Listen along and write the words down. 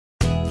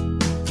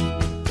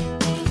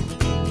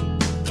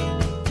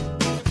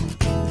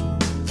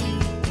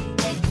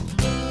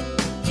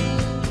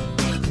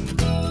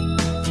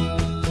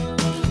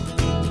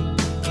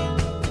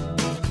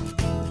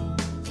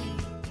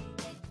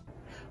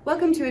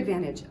Welcome to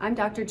EdVantage. I'm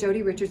Dr.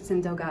 Jody Richardson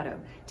Delgado.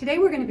 Today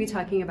we're going to be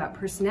talking about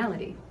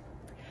personality.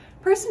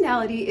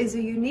 Personality is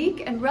a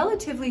unique and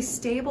relatively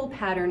stable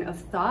pattern of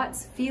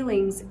thoughts,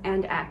 feelings,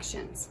 and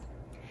actions.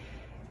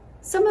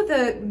 Some of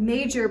the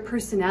major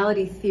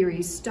personality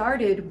theories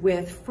started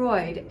with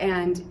Freud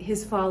and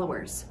his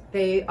followers.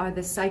 They are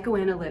the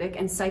psychoanalytic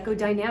and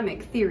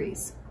psychodynamic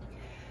theories.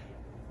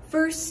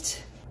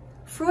 First,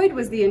 Freud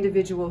was the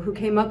individual who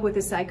came up with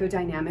the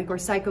psychodynamic or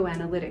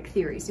psychoanalytic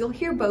theories. You'll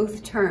hear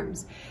both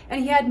terms.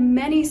 And he had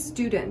many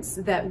students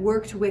that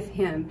worked with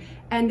him,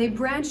 and they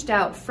branched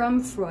out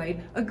from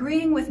Freud,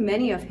 agreeing with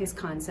many of his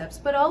concepts,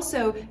 but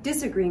also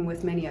disagreeing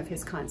with many of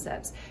his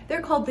concepts.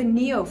 They're called the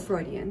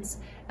Neo-Freudians.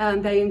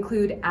 They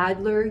include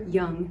Adler,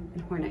 Jung,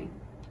 and Horney.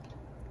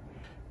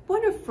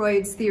 One of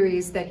Freud's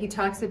theories that he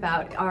talks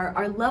about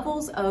are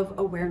levels of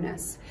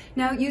awareness.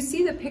 Now, you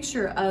see the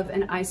picture of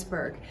an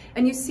iceberg,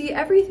 and you see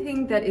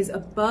everything that is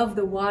above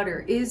the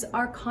water is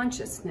our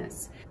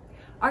consciousness.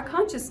 Our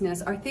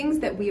consciousness are things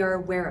that we are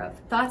aware of,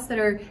 thoughts that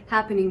are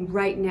happening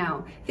right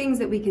now, things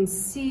that we can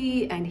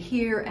see and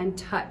hear and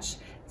touch.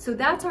 So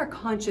that's our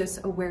conscious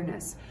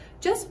awareness.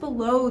 Just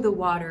below the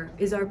water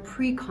is our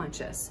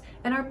pre-conscious,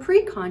 and our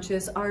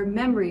pre-conscious are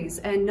memories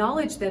and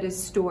knowledge that is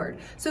stored.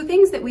 So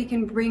things that we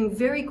can bring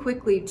very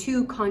quickly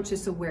to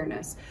conscious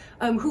awareness.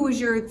 Who was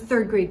your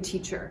third grade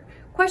teacher?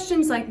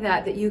 Questions like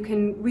that that you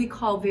can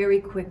recall very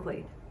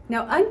quickly.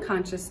 Now,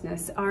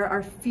 unconsciousness are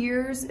our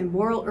fears,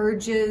 immoral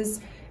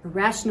urges,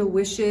 irrational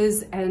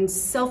wishes, and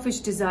selfish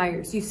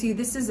desires. You see,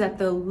 this is at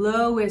the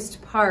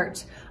lowest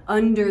part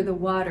under the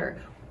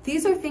water.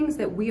 These are things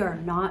that we are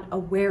not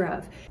aware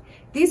of.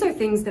 These are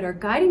things that are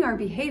guiding our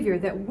behavior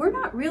that we're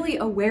not really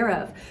aware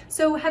of.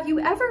 So have you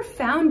ever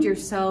found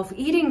yourself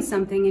eating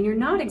something and you're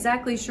not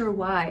exactly sure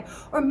why?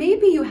 Or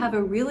maybe you have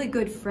a really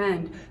good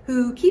friend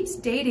who keeps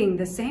dating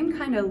the same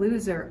kind of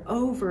loser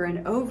over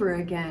and over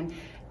again,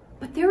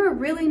 but they're a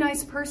really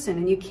nice person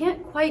and you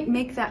can't quite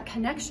make that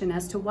connection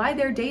as to why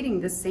they're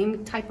dating the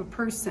same type of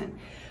person.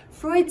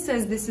 Freud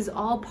says this is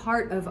all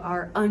part of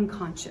our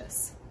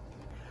unconscious.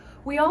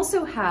 We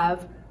also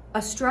have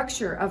a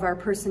structure of our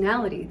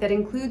personality that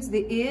includes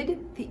the id,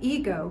 the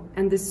ego,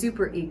 and the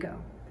superego.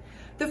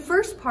 The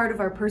first part of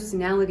our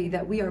personality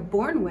that we are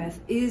born with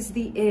is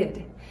the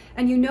id.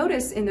 And you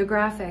notice in the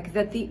graphic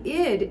that the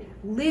id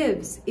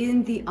lives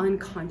in the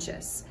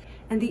unconscious.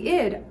 And the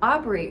id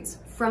operates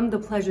from the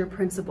pleasure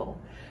principle.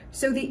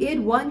 So the id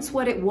wants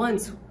what it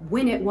wants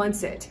when it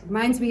wants it.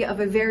 Reminds me of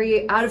a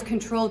very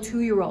out-of-control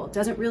 2-year-old.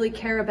 Doesn't really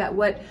care about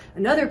what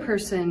another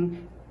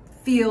person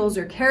feels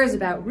or cares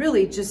about,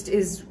 really just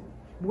is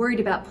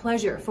worried about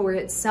pleasure for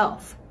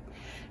itself.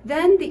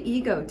 Then the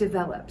ego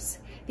develops.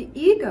 The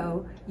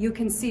ego, you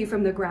can see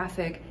from the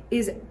graphic,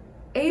 is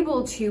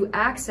able to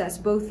access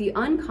both the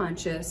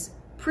unconscious,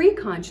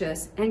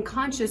 pre-conscious, and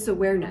conscious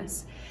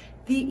awareness.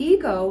 The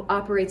ego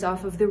operates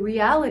off of the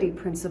reality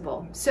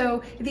principle.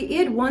 So the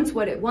id wants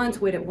what it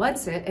wants when it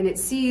wants it, and it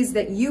sees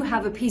that you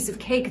have a piece of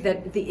cake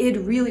that the id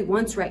really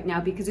wants right now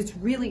because it's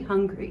really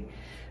hungry.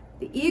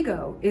 The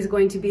ego is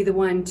going to be the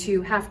one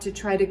to have to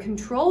try to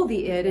control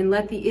the id and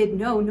let the id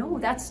know, no,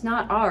 that's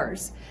not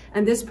ours.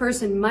 And this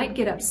person might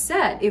get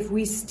upset if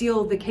we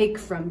steal the cake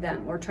from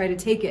them or try to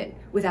take it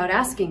without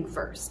asking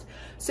first.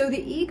 So the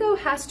ego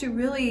has to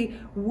really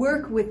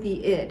work with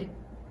the id,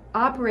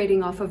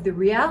 operating off of the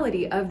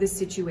reality of the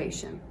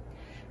situation.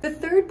 The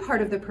third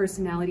part of the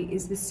personality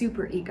is the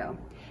superego.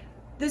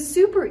 The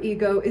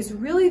superego is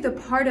really the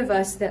part of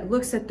us that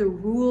looks at the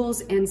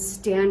rules and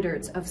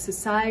standards of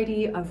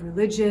society, of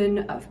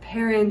religion, of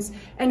parents,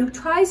 and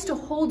tries to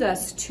hold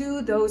us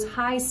to those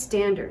high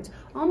standards,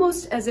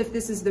 almost as if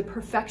this is the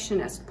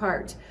perfectionist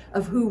part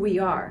of who we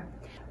are.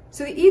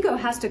 So the ego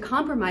has to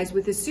compromise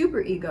with the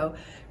superego,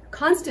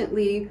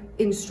 constantly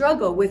in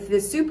struggle with the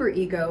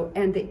superego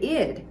and the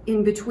id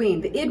in between.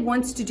 The id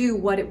wants to do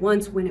what it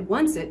wants when it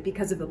wants it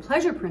because of the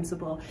pleasure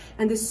principle,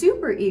 and the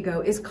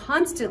superego is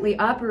constantly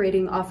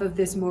operating off of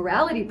this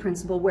morality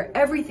principle where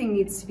everything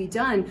needs to be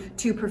done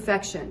to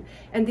perfection.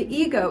 And the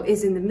ego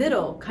is in the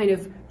middle, kind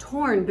of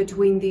torn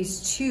between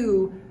these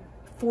two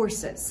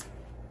forces.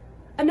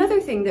 Another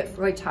thing that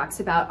Freud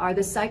talks about are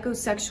the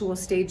psychosexual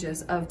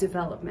stages of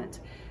development.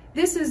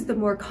 This is the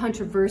more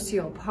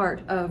controversial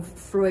part of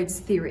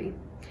Freud's theory.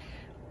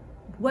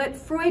 What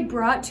Freud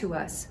brought to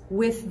us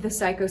with the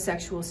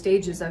psychosexual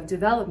stages of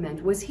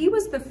development was he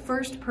was the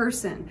first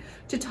person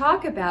to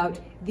talk about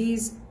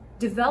these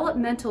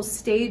developmental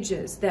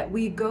stages that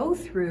we go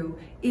through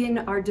in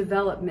our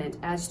development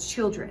as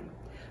children.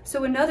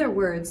 So in other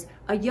words,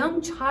 a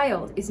young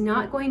child is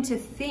not going to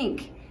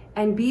think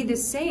and be the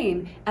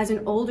same as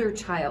an older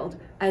child,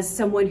 as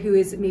someone who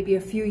is maybe a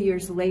few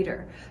years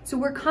later. So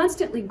we're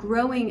constantly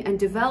growing and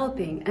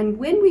developing, and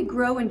when we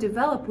grow and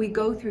develop, we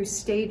go through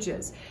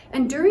stages.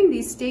 And during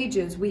these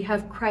stages, we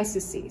have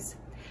crises.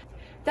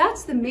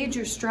 That's the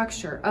major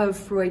structure of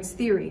Freud's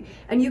theory,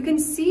 and you can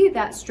see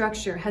that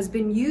structure has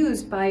been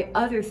used by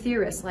other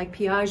theorists like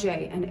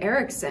Piaget and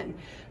Erikson.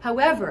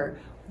 However,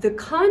 the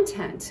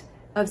content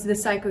of the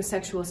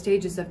psychosexual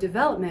stages of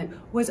development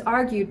was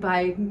argued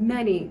by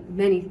many,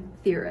 many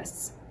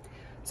theorists.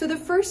 So the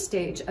first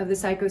stage of the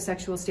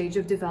psychosexual stage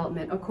of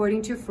development,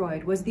 according to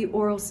Freud, was the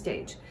oral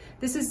stage.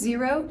 This is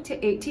 0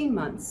 to 18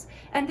 months,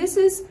 and this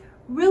is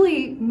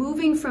really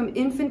moving from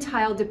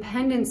infantile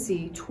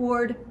dependency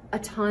toward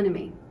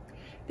autonomy.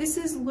 This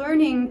is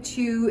learning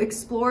to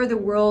explore the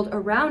world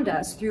around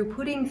us through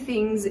putting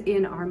things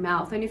in our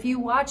mouth. And if you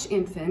watch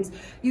infants,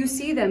 you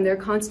see them, they're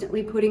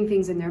constantly putting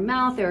things in their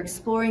mouth, they're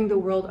exploring the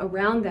world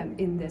around them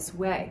in this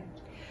way.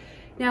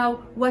 Now,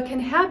 what can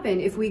happen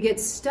if we get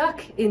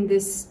stuck in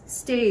this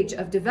stage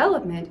of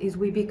development is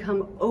we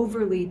become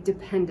overly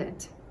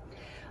dependent.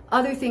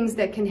 Other things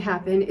that can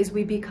happen is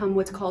we become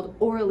what's called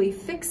orally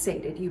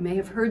fixated. You may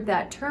have heard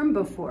that term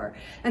before.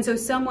 And so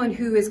someone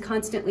who is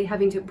constantly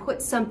having to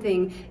put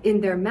something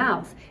in their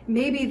mouth,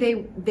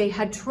 maybe they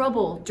had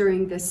trouble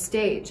during this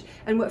stage.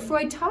 And what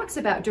Freud talks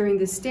about during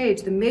this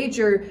stage, the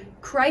major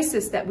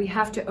crisis that we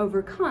have to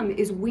overcome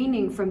is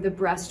weaning from the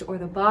breast or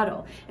the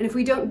bottle. And if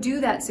we don't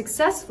do that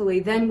successfully,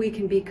 then we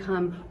can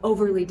become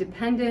overly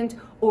dependent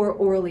or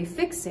orally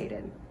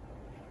fixated.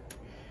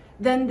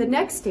 Then the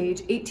next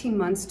stage, 18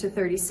 months to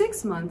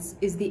 36 months,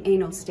 is the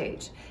anal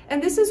stage.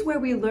 And this is where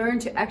we learn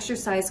to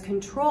exercise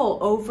control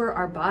over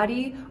our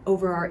body,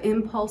 over our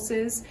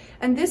impulses.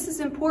 And this is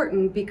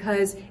important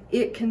because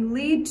it can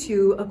lead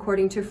to,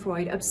 according to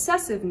Freud,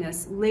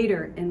 obsessiveness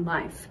later in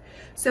life.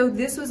 So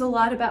this was a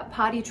lot about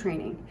potty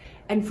training.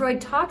 And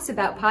Freud talks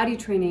about potty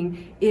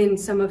training in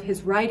some of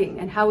his writing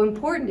and how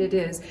important it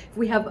is if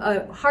we have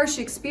a harsh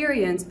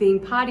experience being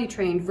potty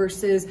trained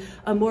versus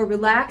a more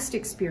relaxed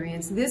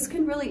experience. This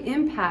can really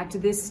impact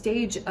this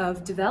stage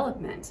of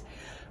development.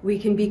 We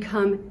can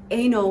become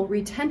anal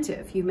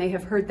retentive. You may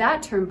have heard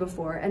that term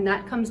before, and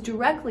that comes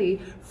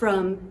directly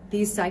from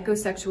these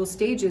psychosexual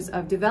stages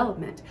of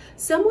development.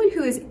 Someone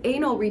who is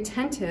anal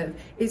retentive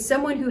is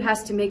someone who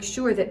has to make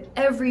sure that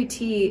every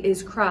T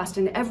is crossed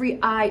and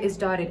every I is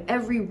dotted,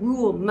 every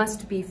rule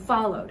must be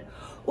followed.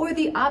 Or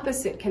the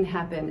opposite can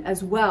happen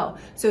as well.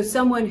 So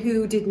someone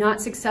who did not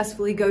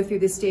successfully go through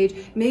this stage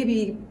may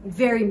be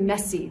very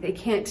messy. They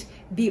can't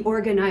be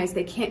organized.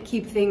 They can't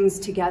keep things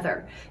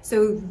together.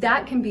 So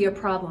that can be a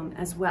problem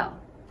as well.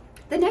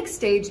 The next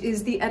stage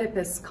is the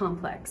Oedipus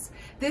complex.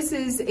 This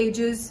is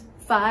ages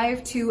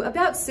 5 to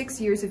about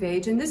 6 years of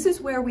age, and this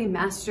is where we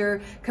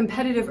master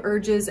competitive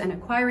urges and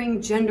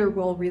acquiring gender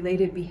role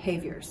related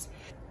behaviors.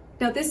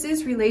 Now, this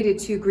is related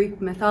to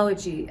Greek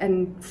mythology,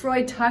 and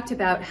Freud talked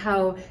about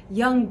how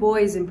young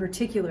boys in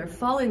particular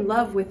fall in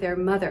love with their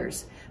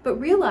mothers, but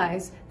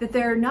realize that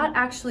they're not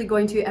actually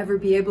going to ever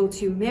be able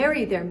to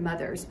marry their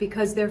mothers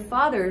because their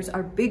fathers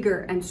are bigger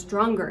and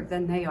stronger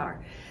than they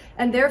are.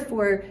 And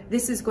therefore,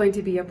 this is going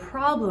to be a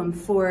problem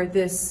for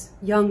this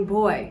young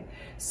boy.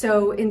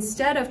 So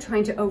instead of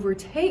trying to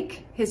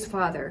overtake his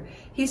father,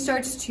 he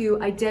starts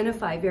to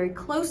identify very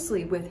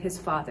closely with his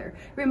father.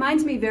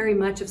 Reminds me very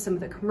much of some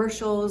of the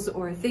commercials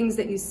or things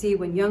that you see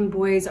when young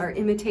boys are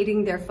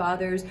imitating their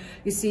fathers.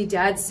 You see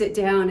dads sit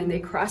down and they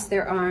cross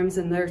their arms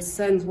and their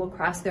sons will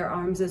cross their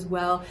arms as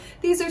well.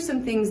 These are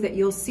some things that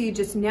you'll see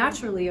just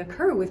naturally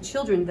occur with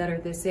children that are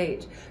this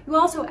age. You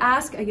also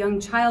ask a young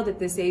child at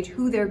this age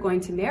who they're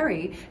going to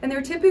marry, and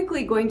they're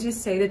typically going to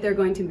say that they're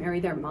going to marry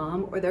their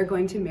mom or they're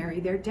going to marry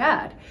their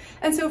dad.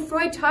 And so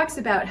Freud talks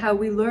about how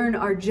we learn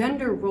our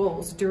gender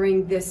roles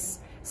during this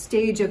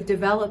stage of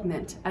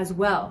development as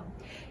well.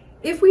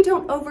 If we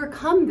don't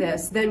overcome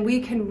this, then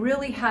we can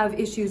really have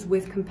issues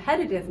with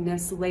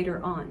competitiveness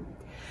later on.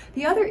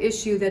 The other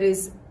issue that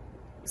is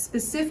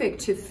specific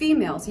to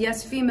females,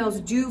 yes, females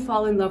do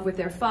fall in love with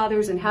their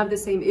fathers and have the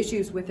same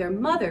issues with their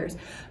mothers,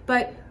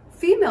 but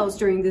females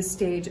during this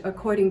stage,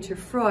 according to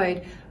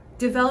Freud,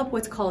 develop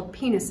what's called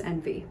penis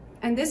envy.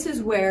 And this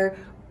is where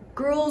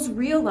girls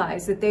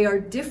realize that they are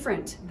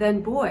different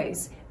than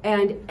boys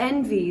and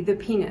envy the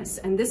penis.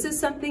 And this is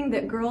something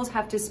that girls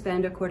have to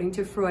spend, according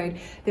to Freud,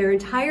 their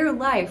entire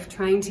life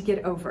trying to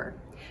get over.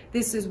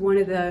 This is one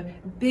of the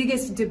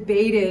biggest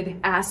debated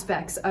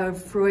aspects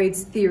of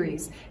Freud's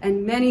theories,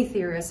 and many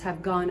theorists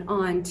have gone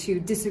on to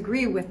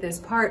disagree with this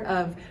part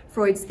of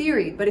Freud's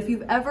theory. But if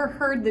you've ever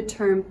heard the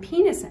term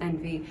penis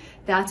envy,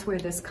 that's where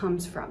this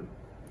comes from.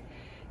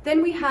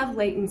 Then we have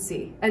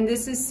latency, and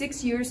this is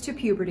 6 years to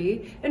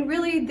puberty, and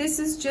really this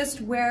is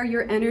just where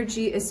your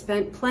energy is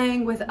spent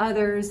playing with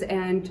others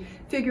and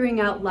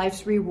figuring out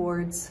life's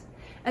rewards.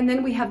 And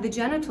then we have the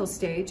genital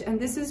stage, and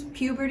this is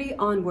puberty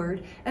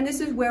onward, and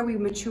this is where we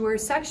mature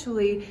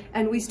sexually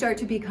and we start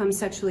to become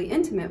sexually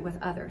intimate with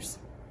others.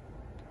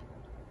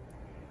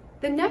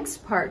 The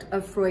next part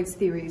of Freud's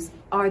theories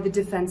are the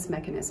defense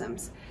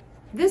mechanisms.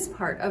 This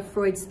part of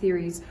Freud's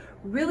theories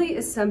really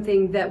is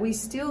something that we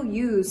still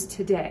use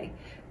today.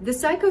 The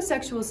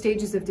psychosexual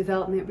stages of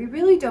development we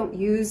really don't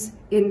use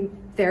in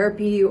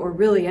therapy or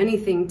really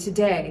anything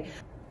today,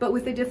 but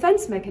with the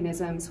defense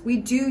mechanisms, we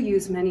do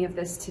use many of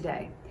this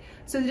today.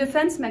 So the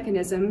defense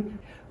mechanism,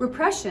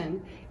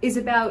 repression, is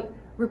about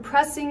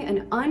repressing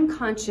an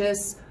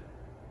unconscious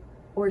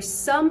or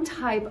some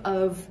type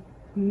of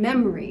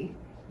memory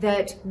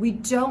that we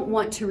don't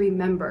want to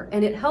remember,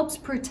 and it helps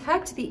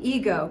protect the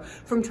ego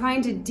from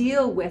trying to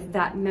deal with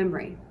that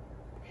memory.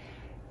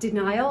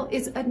 Denial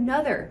is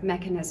another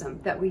mechanism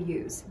that we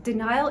use.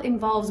 Denial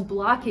involves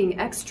blocking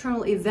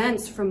external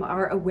events from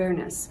our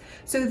awareness.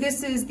 So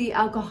this is the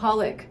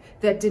alcoholic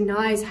that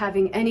denies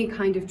having any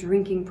kind of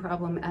drinking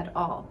problem at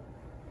all.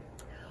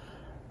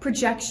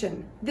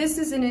 Projection. This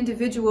is an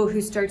individual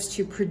who starts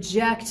to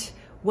project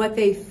what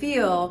they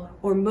feel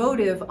or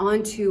motive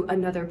onto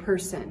another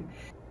person.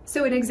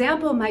 So an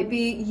example might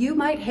be, you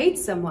might hate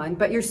someone,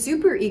 but your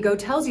superego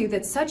tells you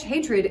that such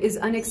hatred is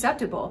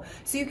unacceptable.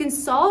 So you can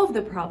solve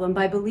the problem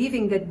by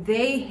believing that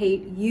they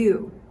hate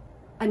you.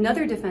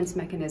 Another defense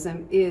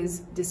mechanism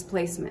is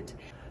displacement.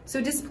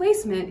 So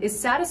displacement is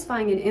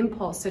satisfying an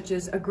impulse such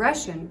as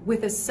aggression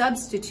with a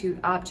substitute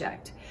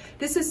object.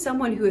 This is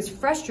someone who is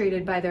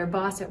frustrated by their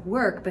boss at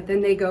work, but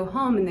then they go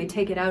home and they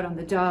take it out on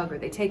the dog or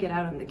they take it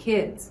out on the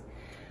kids.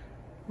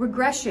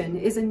 Regression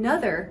is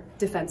another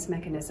defense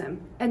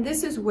mechanism, and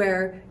this is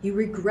where you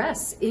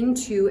regress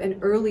into an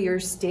earlier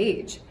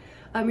stage.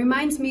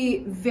 Reminds me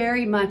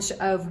very much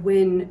of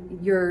when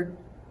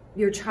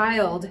your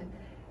child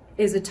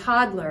is a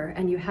toddler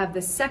and you have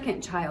the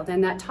second child,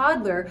 and that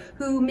toddler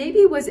who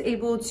maybe was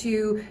able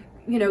to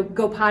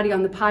go potty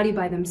on the potty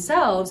by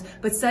themselves,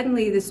 but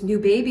suddenly this new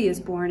baby is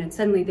born and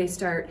suddenly they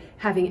start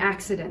having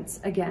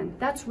accidents again.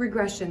 That's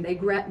regression. They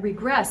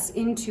regress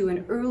into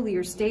an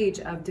earlier stage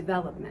of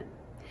development.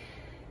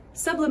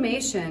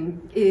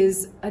 Sublimation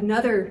is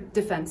another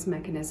defense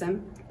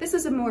mechanism. This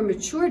is a more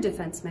mature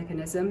defense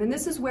mechanism, and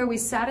this is where we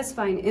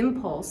satisfy an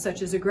impulse,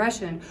 such as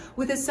aggression,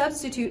 with a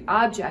substitute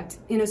object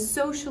in a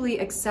socially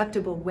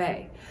acceptable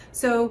way.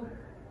 So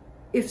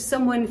if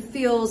someone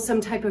feels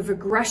some type of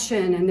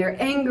aggression and they're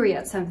angry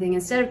at something,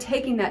 instead of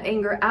taking that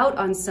anger out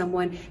on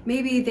someone,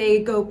 maybe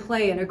they go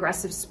play an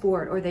aggressive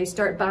sport or they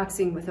start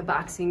boxing with a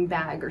boxing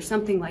bag or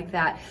something like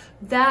that.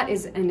 That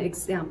is an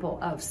example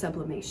of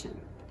sublimation.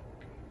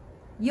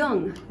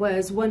 Jung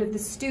was one of the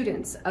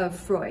students of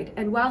Freud,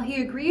 and while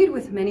he agreed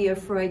with many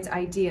of Freud's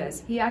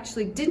ideas, he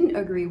actually didn't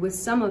agree with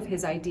some of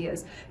his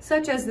ideas,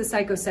 such as the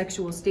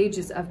psychosexual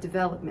stages of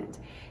development.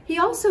 He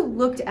also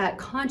looked at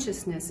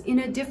consciousness in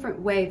a different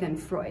way than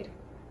Freud.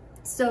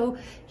 So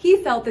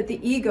he felt that the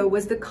ego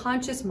was the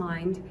conscious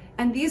mind,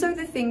 and these are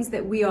the things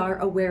that we are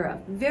aware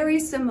of, very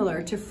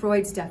similar to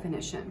Freud's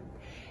definition.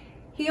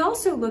 He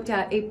also looked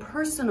at a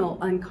personal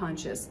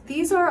unconscious.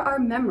 These are our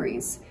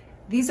memories.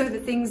 These are the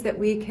things that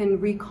we can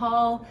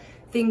recall,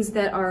 things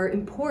that are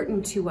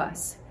important to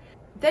us.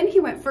 Then he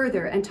went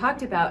further and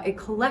talked about a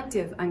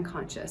collective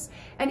unconscious.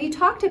 And he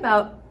talked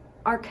about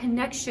our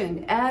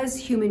connection as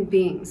human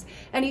beings.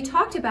 And he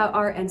talked about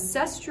our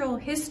ancestral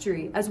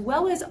history as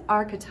well as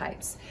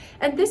archetypes.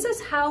 And this is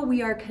how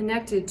we are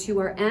connected to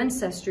our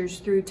ancestors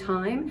through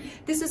time.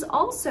 This is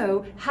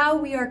also how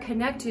we are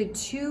connected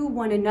to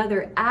one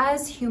another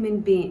as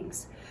human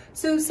beings.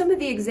 So some of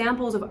the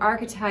examples of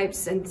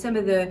archetypes and some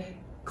of the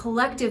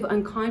collective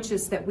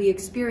unconscious that we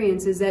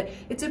experience is that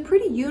it's a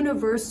pretty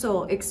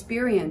universal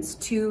experience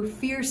to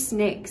fear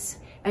snakes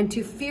and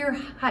to fear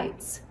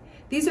heights.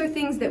 These are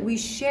things that we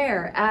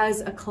share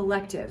as a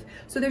collective.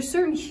 So there's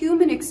certain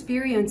human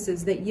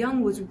experiences that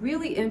Jung was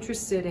really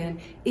interested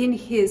in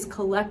his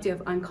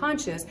collective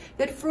unconscious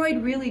that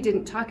Freud really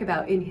didn't talk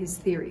about in his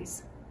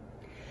theories.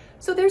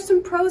 So there's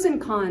some pros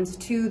and cons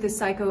to the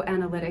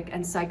psychoanalytic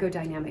and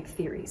psychodynamic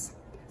theories.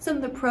 Some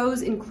of the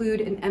pros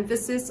include an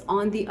emphasis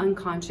on the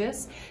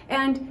unconscious,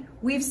 and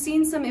we've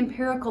seen some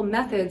empirical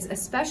methods,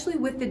 especially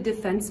with the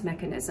defense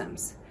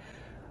mechanisms.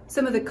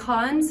 Some of the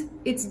cons,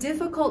 it's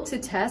difficult to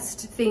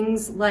test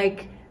things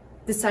like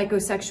the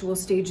psychosexual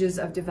stages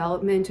of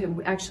development,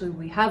 and actually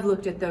we have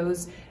looked at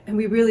those, and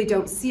we really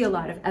don't see a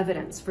lot of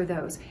evidence for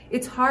those.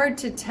 It's hard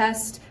to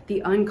test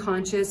the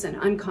unconscious and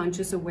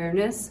unconscious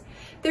awareness.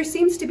 There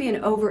seems to be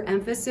an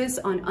overemphasis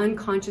on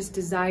unconscious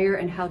desire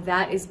and how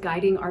that is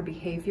guiding our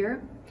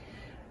behavior.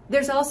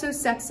 There's also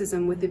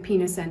sexism with the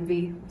penis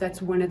envy. That's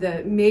one of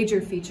the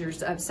major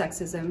features of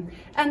sexism.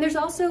 And there's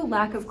also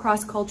lack of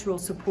cross-cultural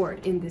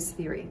support in this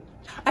theory.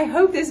 I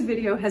hope this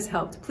video has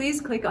helped. Please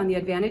click on the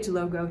EdVantage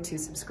logo to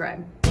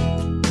subscribe.